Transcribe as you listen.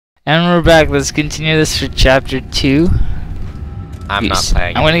And we're back. Let's continue this for chapter 2. I'm not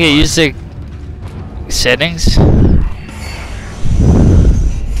playing. I'm gonna get used to settings.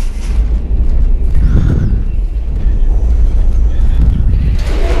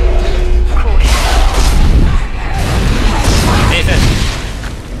 Stasis.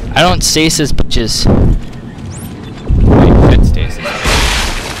 I don't stasis bitches. Wait, good stasis.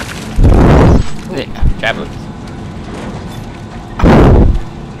 Javelins.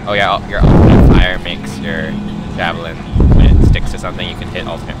 Oh yeah, your ultimate fire makes your javelin, when it sticks to something, you can hit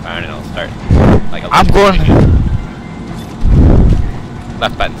ultimate fire and it'll start like a I'm going.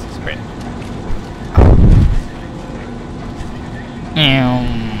 left button to sprint.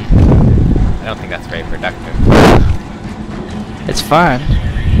 I don't think that's very productive. It's fine.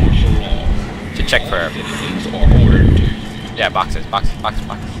 Should check for boxes.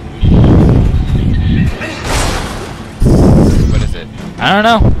 What is it? I don't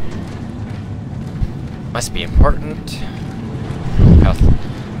know. Must be important. Health.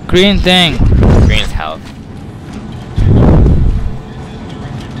 Green thing. Green is health.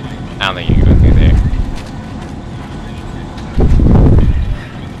 I don't think you can go through there.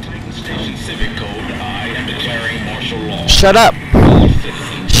 Station Civic Code I am declaring martial law. Shut up. All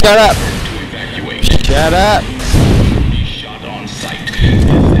citizens Shut up. to evacuate. Shut up. Be shot on sight. This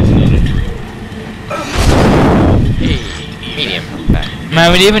is not a drill. Medium.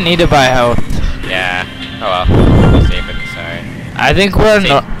 Man, we didn't even need to buy health. Yeah. Oh well. We'll save it. Sorry. I think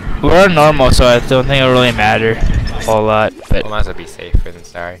we're normal, so I don't think it'll really matter a whole lot. But We'll might as well be safer than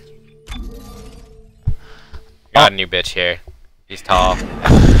sorry. Got a new bitch here. He's tall.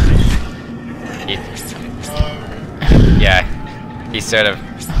 Yeah. He's sort of.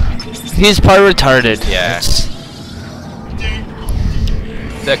 he's part retarded. Yeah.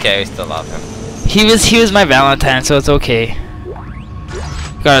 It's okay. We still love him. He was my Valentine, so it's okay.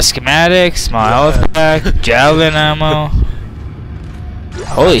 Got a schematic, small health pack, javelin ammo.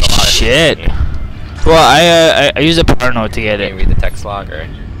 Holy shit! Well, I use a parno to get Can you it. read the text log or?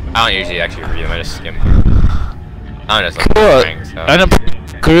 I don't usually actually read them. I just skim. I don't just look Cool. at the thing, so. And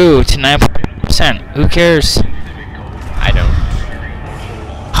it grew to 9%. Who cares? I don't.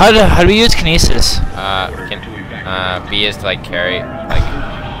 How do we use kinesis? B is to like carry, like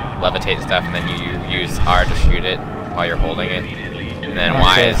levitate stuff, and then you use R to shoot it while you're holding it, and then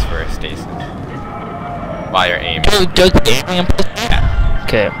Y Okay. is for stasis while you're aiming. Does aiming input? Yeah.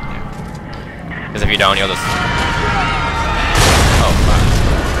 Okay. Because if you don't, you'll just. Oh fuck.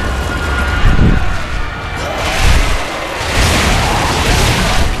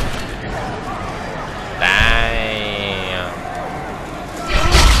 Damn.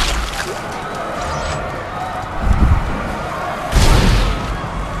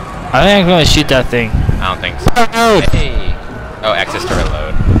 I think I'm gonna shoot that thing. I don't think so. Hey. Oh, X is to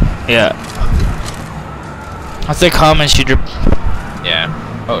reload. Yeah. That's a common shooter. Yeah.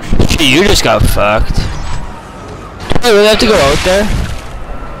 Oh shit. Shit, you just got fucked. Do I really have to go out there?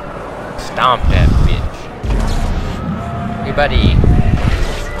 Stomp that bitch. Hey buddy.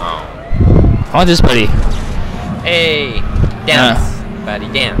 Oh. I want this buddy. Hey. Dance. Buddy,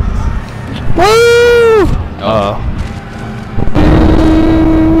 dance. Woo! Oh.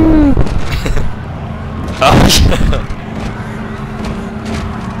 Oh.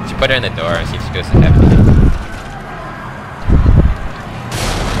 Should put her in the door and see if she goes to heaven.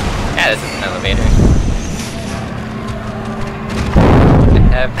 Yeah, this is an elevator.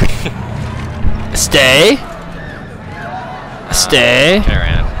 Stay. Stay. Turn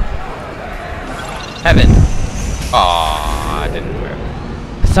around. Heaven. Aww, it didn't work.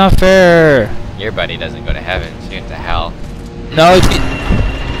 It's not fair. Your buddy doesn't go to heaven, she went to hell. No.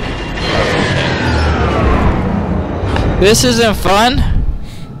 This isn't fun.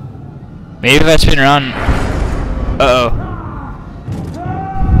 Maybe if I spin around. Uh-oh.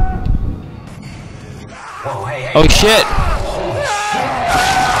 Oh shit.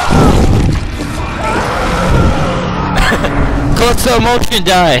 Go slow motion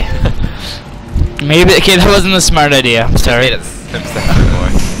die. Maybe okay, that wasn't a smart idea. I'm sorry.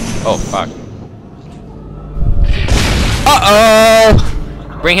 Oh fuck.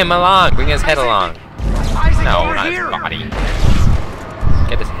 Uh-oh. Bring him along, bring his head along. No, not his body.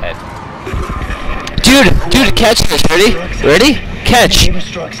 Get his head. Dude, catch this. Ready? Ready? Catch.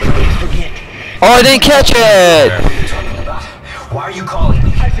 Oh, I didn't catch it. Why are you calling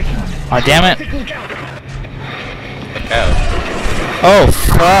me? Oh, damn it. Look out. Oh,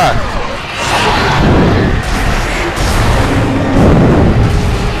 fuck.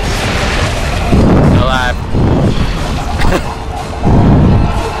 Still alive.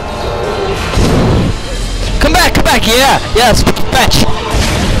 Come back, yeah, yes, fetch.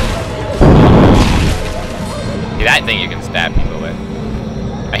 stab people with.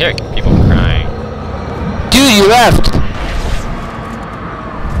 I hear people crying. Dude, you left!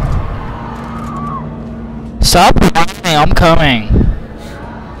 Stop running, I'm coming.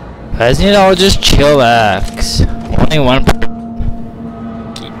 Guys need to all just chillax. Only one.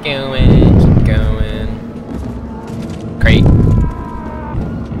 Keep going, keep going. Crate.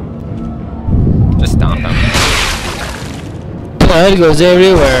 Just stomp them. Blood goes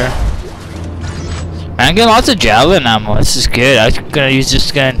everywhere. I'm getting lots of javelin ammo. This is good. I'm gonna use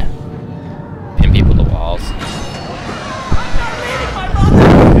this gun. Pin people to walls.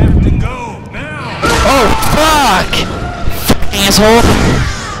 Oh fuck! Asshole!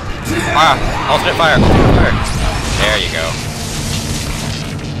 Ah! Alternate fire! Alternate fire! There you go.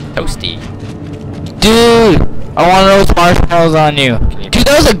 Toasty. Dude! I want those marshmallows on you. Dude,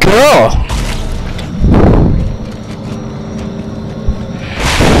 that was a girl!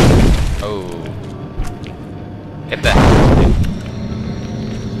 Oh. Get that.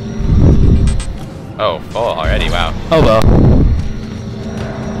 Oh, full already, wow. Oh well.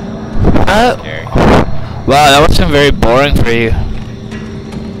 Scary. Wow, that wasn't very boring for you.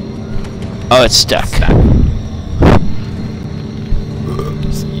 Oh, it's stuck.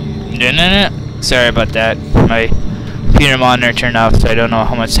 No. Sorry about that. My computer monitor turned off, so I don't know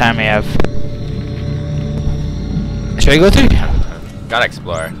how much time I have. Should I go through? Gotta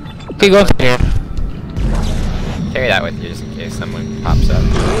explore. Okay, go through here. Carry that with you just in case someone pops up.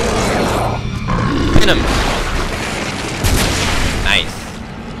 Pin him! Nice.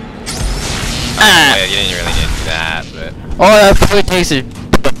 Ah. Yeah, you didn't really need to do that, but... Oh, that probably takes it,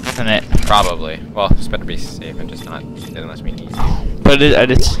 doesn't it? Probably. Well, just better be safe and just not... unless we need to. But I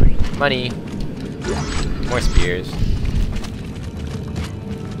just... Money. More spears.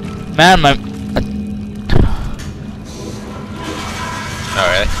 Man, my... Oh,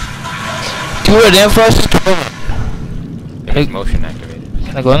 really? Dude, I didn't flush the toilet. It's motion activated.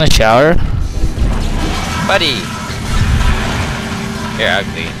 Can I go in the shower? Buddy! You're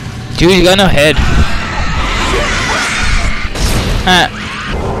ugly. Dude, you got no head. Ah.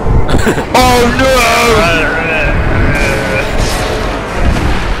 Oh no!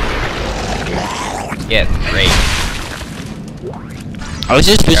 Get great. I was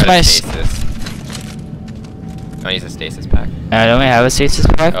just using my... Stasis. Don't use the stasis pack. I don't have a stasis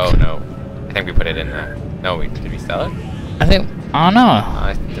pack. Oh no. I think we put it in there. No, did we sell it? I think... I don't know.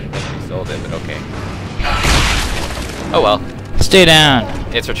 I didn't think we sold it, but okay. Oh well. Stay down.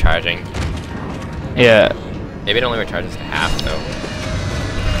 It's recharging. Yeah. Maybe it only recharges to half though.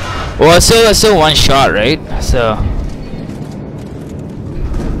 Well, it's still one shot, right? So...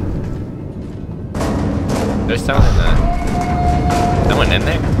 There's someone in the... Someone in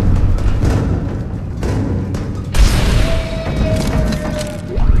there?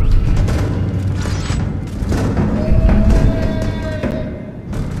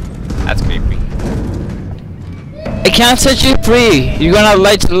 That's creepy. I can't set you free. You're gonna have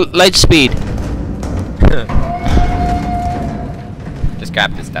light speed. Just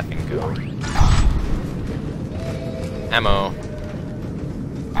grab this stuff and go. Ammo.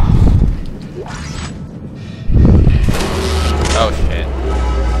 Oh shit.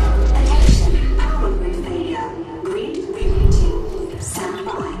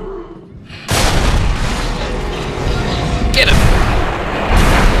 Get him!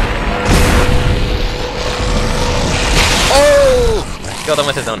 Oh! Killed him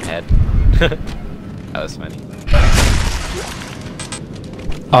with his own head. That was funny.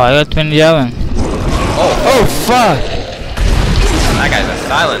 Oh, I got twin javelin. Oh fuck! That guy's a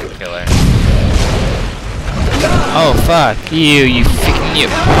silent killer. Oh fuck! You freaking you!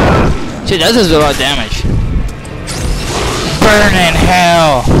 Shit, that does a lot of damage. Burn in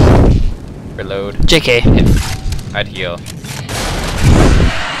hell! Reload. JK. I'd heal.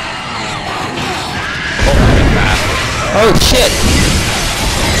 Oh shit!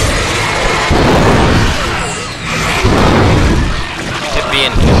 Hit me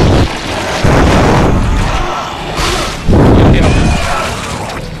and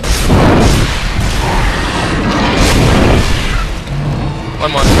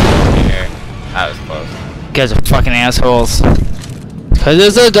one more. Here. That was close. You guys are fucking assholes. Cause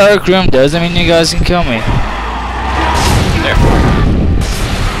it's a dark room doesn't mean you guys can kill me. There.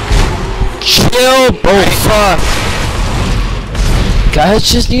 Chill! Oh fuck!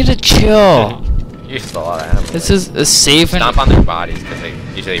 Guys just need to chill. You used a lot of ammo. This is a safe and... Stomp on their bodies because they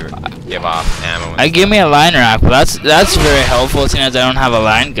usually give off ammo. I give me a line rack, but that's very helpful seeing as I don't have a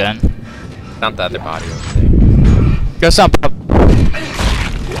line gun. Stomp the other body over there. Go stomp up.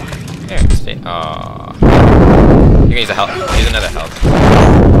 Here, stay. Aww. You can use a health. Use another health.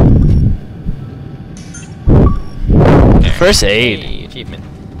 There. First aid. Hey, achievement.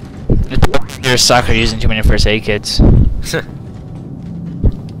 You're a sucker using too many first aid kits.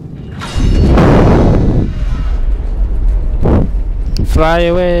 Fly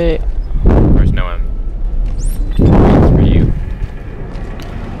away. There's no one for you.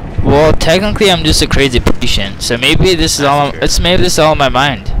 Well, technically, I'm just a crazy patient, so maybe this is all. Maybe this is all in my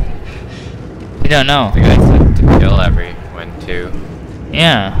mind. We don't know. The guy said to kill everyone too.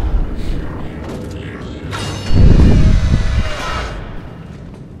 Yeah.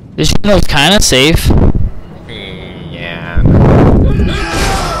 This shit kind of safe. Yeah. You're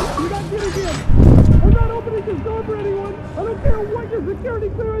not getting in! I'm not opening this door for anyone! I don't care what your security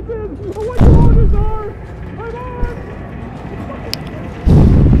clearance is or what your orders are! I'm on!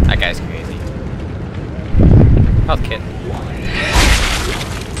 That guy's crazy. Health kit.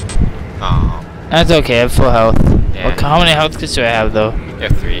 Aww. That's okay. I have full health. Yeah. Well, how many health kits do I have though? You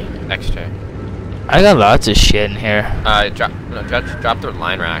have 3 extra. I got lots of shit in here. Drop the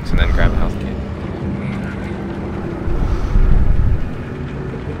line racks and then grab a health kit.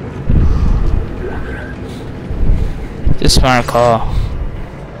 Just smart call.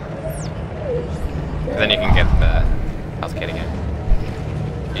 Then you can get the health kit again.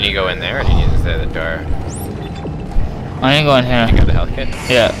 Do you need to go in there or do you need to stay at the door? I ain't going here. Did you get the health kit?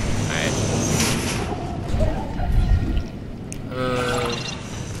 Yeah. Alright.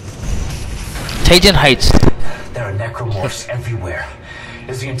 Tajan Heights. There are necromorphs everywhere.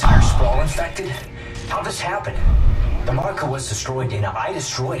 Is the entire sprawl infected? How'd this happen? The marker was destroyed, Dana. I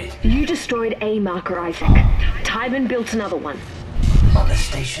destroyed it. You destroyed a marker, Isaac. Tybin built another one. On this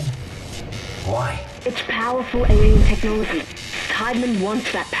station? Why? It's powerful alien technology. Tybin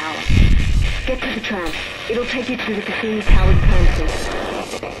wants that power. Get to the tram. It'll take you to the casino-powered console.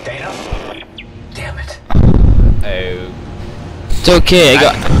 Dana? Damn it. Oh. It's okay. I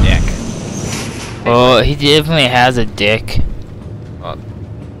got. Dick. Oh, he definitely has a dick. Well,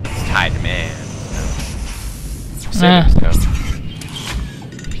 it's tied to man.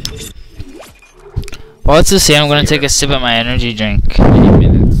 Well, let's just say I'm gonna take a sip of my energy drink. 40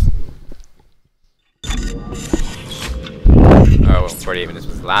 minutes. Oh, well, 48 minutes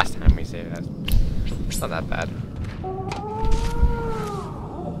was the last time we saved that. It's not that bad.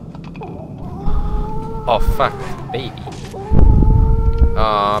 Oh, fuck. Baby.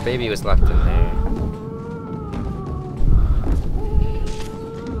 Aw, baby was left in there.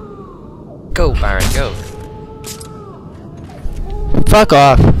 Go, Byron, go. Fuck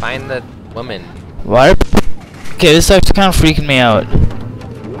off. Find the woman. What? Okay, this stuff's kind of freaking me out.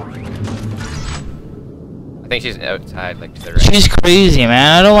 I think she's outside, like to the right. She's crazy,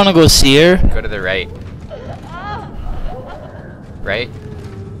 man. I don't want to go see her. Go to the right. Right?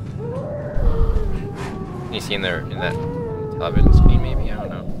 Can you see in that television screen maybe? I don't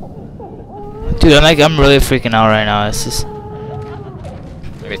know. Dude, I'm really freaking out right now. It's just.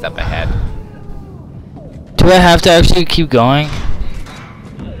 Maybe it's up ahead. Do I have to actually keep going?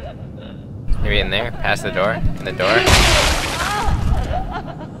 Maybe in there? Past the door? In the door?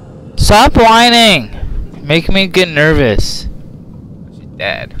 Stop whining! Making me get nervous. She's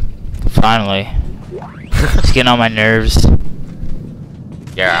dead. Finally. It's getting on my nerves.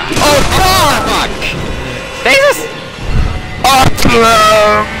 Yeah. Oh, fuck! Jesus! Oh,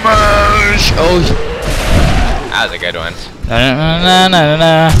 That was a good one. na na na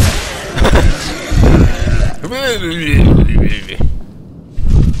na.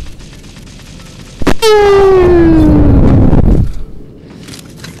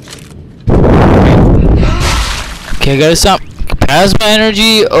 Okay, I gotta stop. Plasma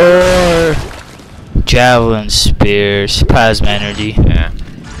energy or javelin spears? Plasma energy. Yeah.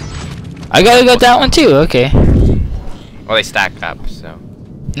 I gotta get that one too. Okay. Well, they stack up, so.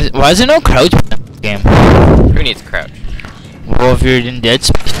 Why is there no crouch in this game? Who needs crouch? Well, if you're in dead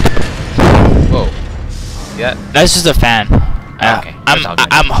space. Whoa. Yeah. That's just a fan. Okay. That's all good.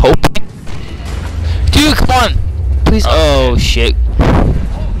 I'm hoping. Dude, come on. Please. Oh shit.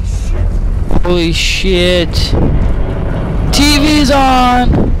 Holy shit. TV's on.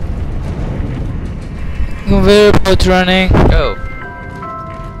 Conveyor belt's running. Go.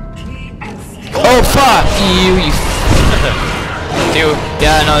 Oh fuck you. Two.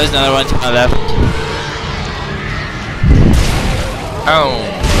 Yeah, no, there's another one to my left. Oh.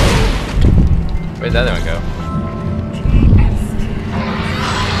 Where'd the other one go?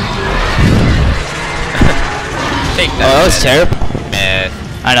 Take that. Oh, that was terrible. Man.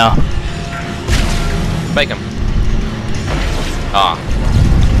 I know. Spike him. Aw.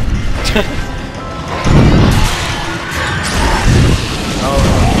 Oh.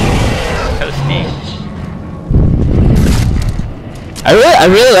 Toasty. I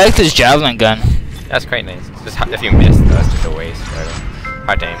really like this javelin gun. That's quite nice. It's just if you miss, though, it's just a waste. Right?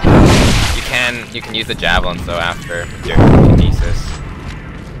 Hard to aim. You can use the javelins though after your kinesis.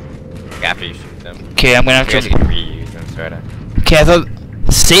 Like after you shoot them. Okay, I'm gonna have to. You can reuse them, sorta. Okay, I thought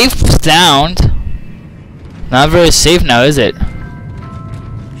safe sound. Not very safe now, is it?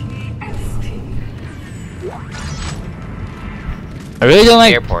 I really don't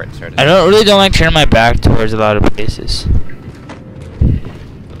like. Airport, sort of. I really don't like turning my back towards a lot of places.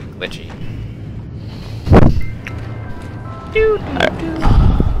 Glitchy.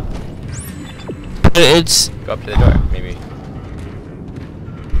 But it's. Go up to the door, maybe.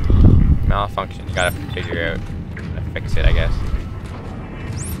 Malfunction. You gotta figure out how to fix it, I guess.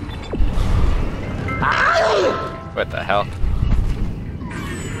 What the hell?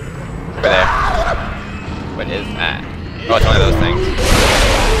 Over there. What is that? Oh, it's one of those things.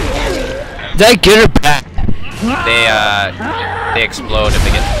 Is that good or bad? They explode if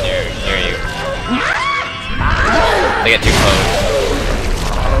they get near you. They get too close.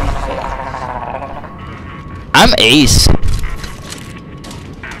 I'm ace.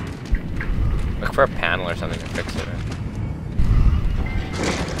 Look for a panel or something to fix it.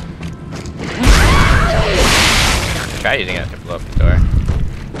 Try using it to blow up the door.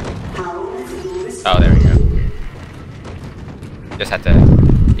 Oh, there we go. Just had to.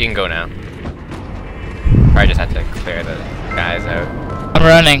 You can go now. Probably just had to clear the guys out. I'm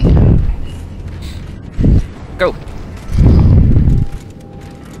running. Go.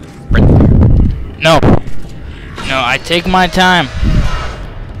 No. No, I take my time.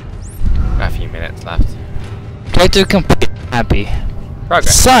 Got a few minutes left. Try to complete happy.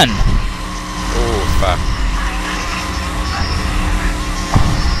 Progress. Son. Ooh, fuck.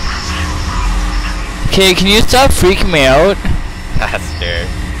 Okay, can you stop freaking me out? That's scary.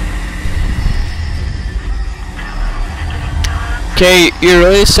 Okay, you're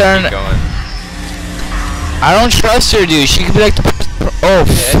really starting. Keep going. I don't trust her, dude. She could be like the. Oh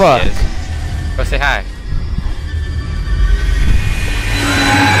Yeah, fuck. she is. Go say hi.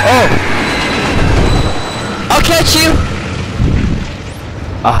 Oh. I'll catch you.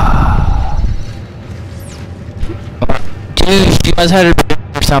 Ah. Dude, she must have had her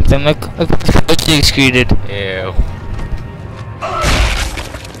or something. Look what she excreted. Ew.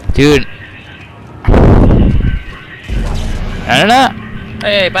 Dude. I don't know.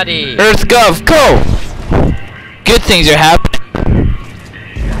 Hey, buddy. Earth Gov, go! Good things are happening.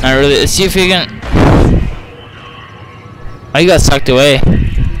 Not really. Let's see if you can. Oh, you got sucked away.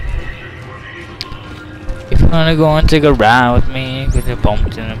 If you wanna go and take a ride with me, get a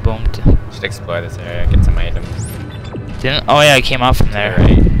bumped and a bumped. Should explore this area, get some items. Didn't? Oh yeah, I came out from there.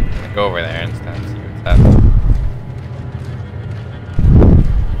 Right. Go over there and stuff. See what's up.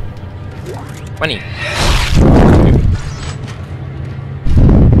 20.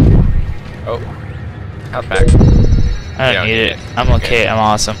 Oh. Health back. I don't need it. I'm okay. I'm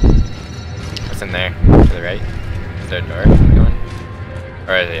awesome. What's in there? To the right? Is there a door going?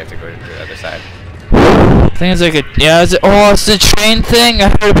 Or do you have to go to the other side? I think it's like a. Yeah, oh, it's the train thing? I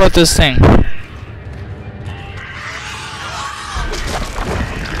heard about this thing.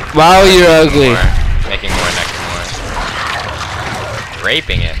 Wow, you're ugly. Making more Necromorphs.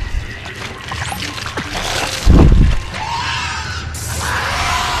 Raping it.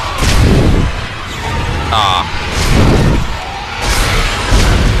 Aw.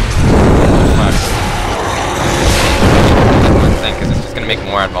 Fuck. That's one thing, because it's just gonna make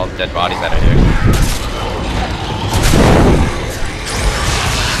more out of all the dead bodies that are here.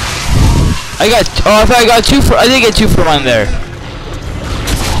 I got. Oh, I thought I got 2 for. I did get 2 for 1 there.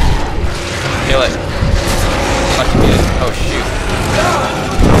 Kill it. Much good. Oh shoot.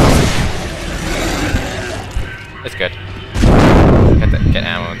 It's good. Get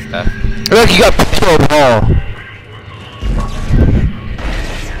ammo and stuff. Look, you got pushed to a wall.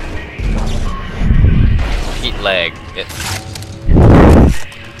 Eat leg.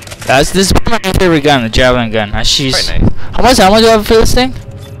 This is my favorite gun, the javelin gun. She's. Quite nice. How much ammo do I have for this thing?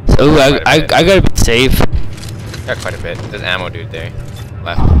 Ooh, I gotta be safe. Got quite a bit. There's ammo, dude. There.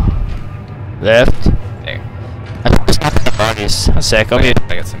 Left. Left. There. I just not the bodies. A sec, I'll be.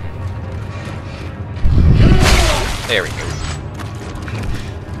 I got some. There we go.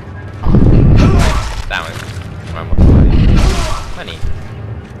 That one. Money.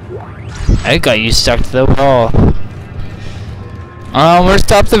 I got you stuck to the wall. We'll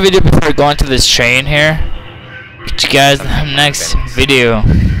stop the video before going to this train here. Catch you guys in the next video.